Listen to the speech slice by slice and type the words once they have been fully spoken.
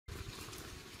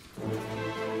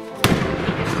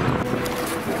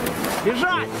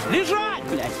Лежать! Лежать,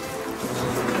 блядь!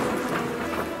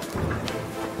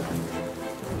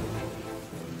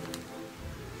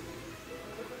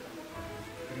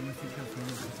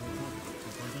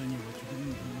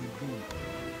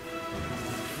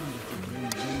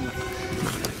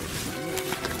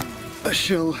 A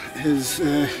shell has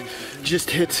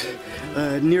just hit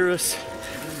near us.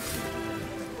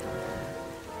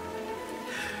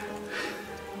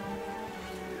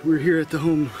 We're here at the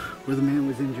home where the man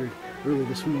was injured early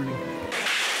this morning.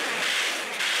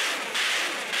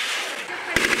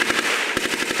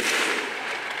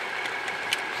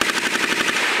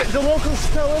 The locals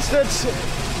tell us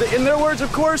that, in their words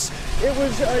of course, it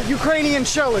was Ukrainian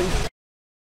shelling.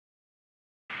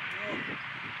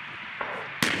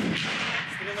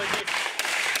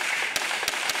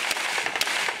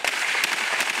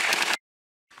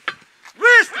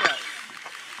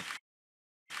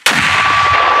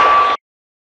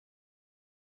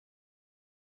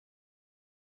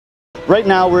 Right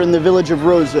now we're in the village of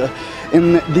Roza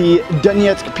in the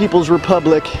Donetsk People's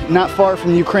Republic, not far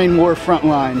from the Ukraine war front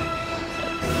line.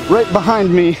 Right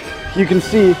behind me you can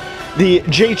see the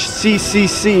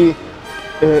JCCC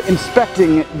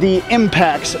inspecting the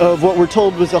impacts of what we're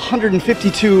told was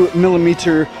 152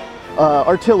 millimeter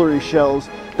artillery shells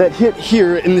that hit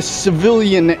here in the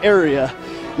civilian area.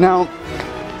 Now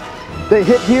they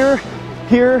hit here,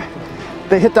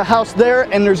 they hit the house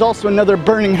there, and there's also another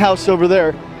burning house over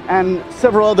there, and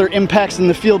several other impacts in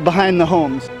the field behind the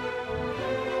homes.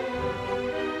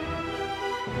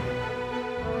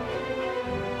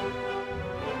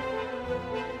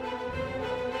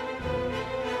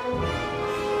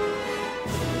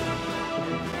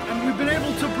 And we've been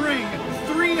able to bring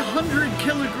 300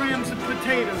 kilograms of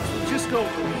potatoes just over.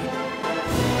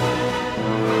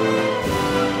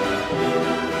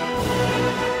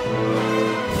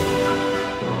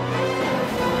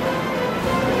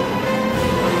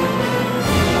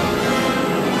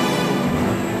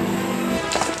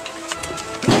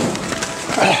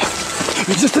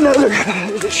 Just another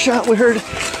shot we heard.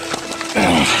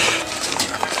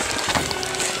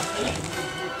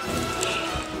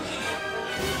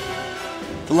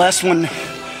 The last one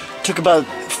took about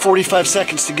 45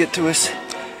 seconds to get to us.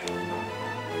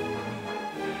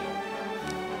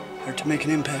 Hard to make an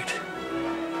impact.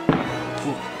 There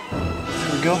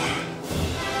we go.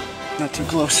 Not too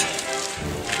close.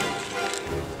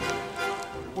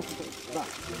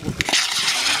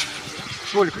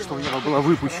 Только что в небо была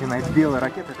выпущена белая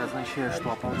ракета, это означает,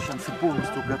 что ополченцы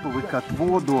полностью готовы к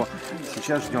отводу.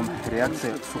 Сейчас ждем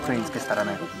реакции с украинской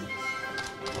стороны.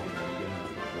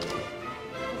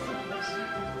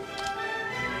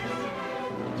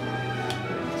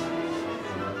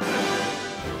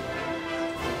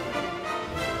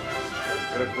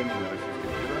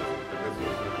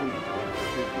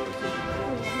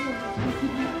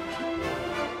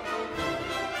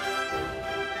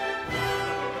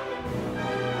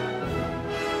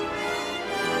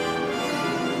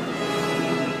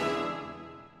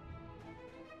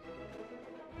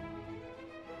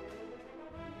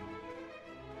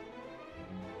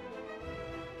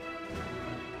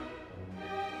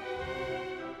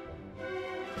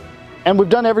 And we've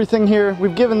done everything here.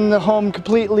 We've given the home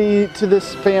completely to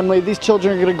this family. These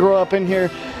children are going to grow up in here.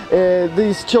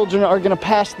 These children are going to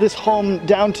pass this home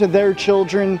down to their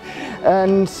children.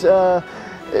 And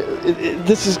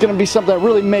this is going to be something that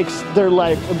really makes their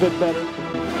life a bit better.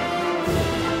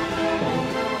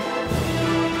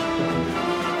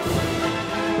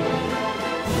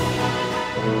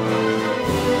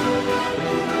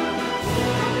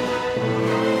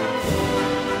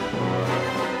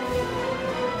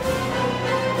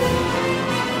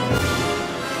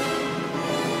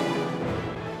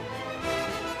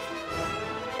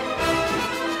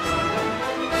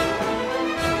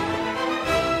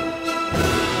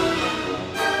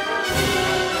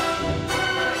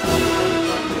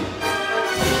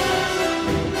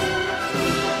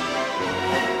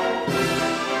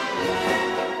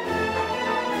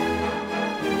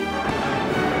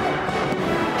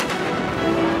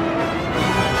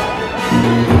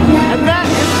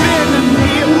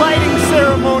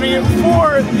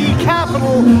 For the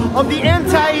capital of the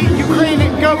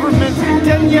anti-Ukrainian government,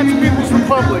 Donetsk People's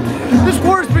Republic. This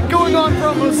war has been going on for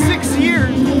almost 6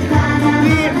 years.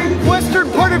 The western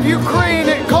part of Ukraine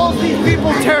calls these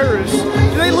people terrorists.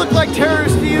 Do they look like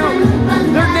terrorists to you?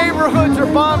 Their neighborhoods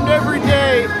are bombed every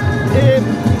day.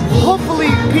 Hopefully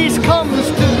peace comes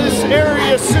to this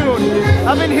area soon.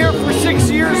 I've been here for 6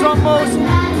 years almost,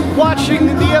 watching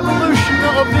the evolution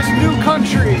of this new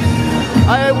country.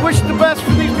 I wish the best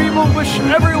for these people. Wish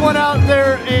everyone out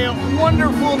there a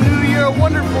wonderful New Year, a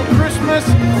wonderful Christmas,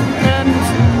 and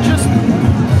just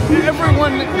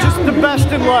everyone just the best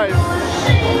in life.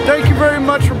 Thank you very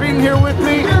much for being here with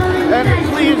me, and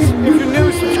please, if you're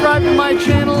new, subscribe to my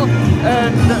channel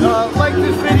and like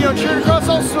this video and share it across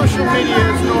all social media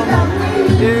as normal.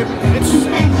 It's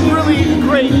really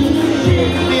great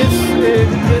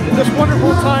this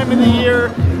wonderful time in the year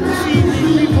to see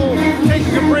people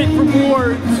taking a break from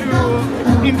war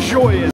to enjoy it.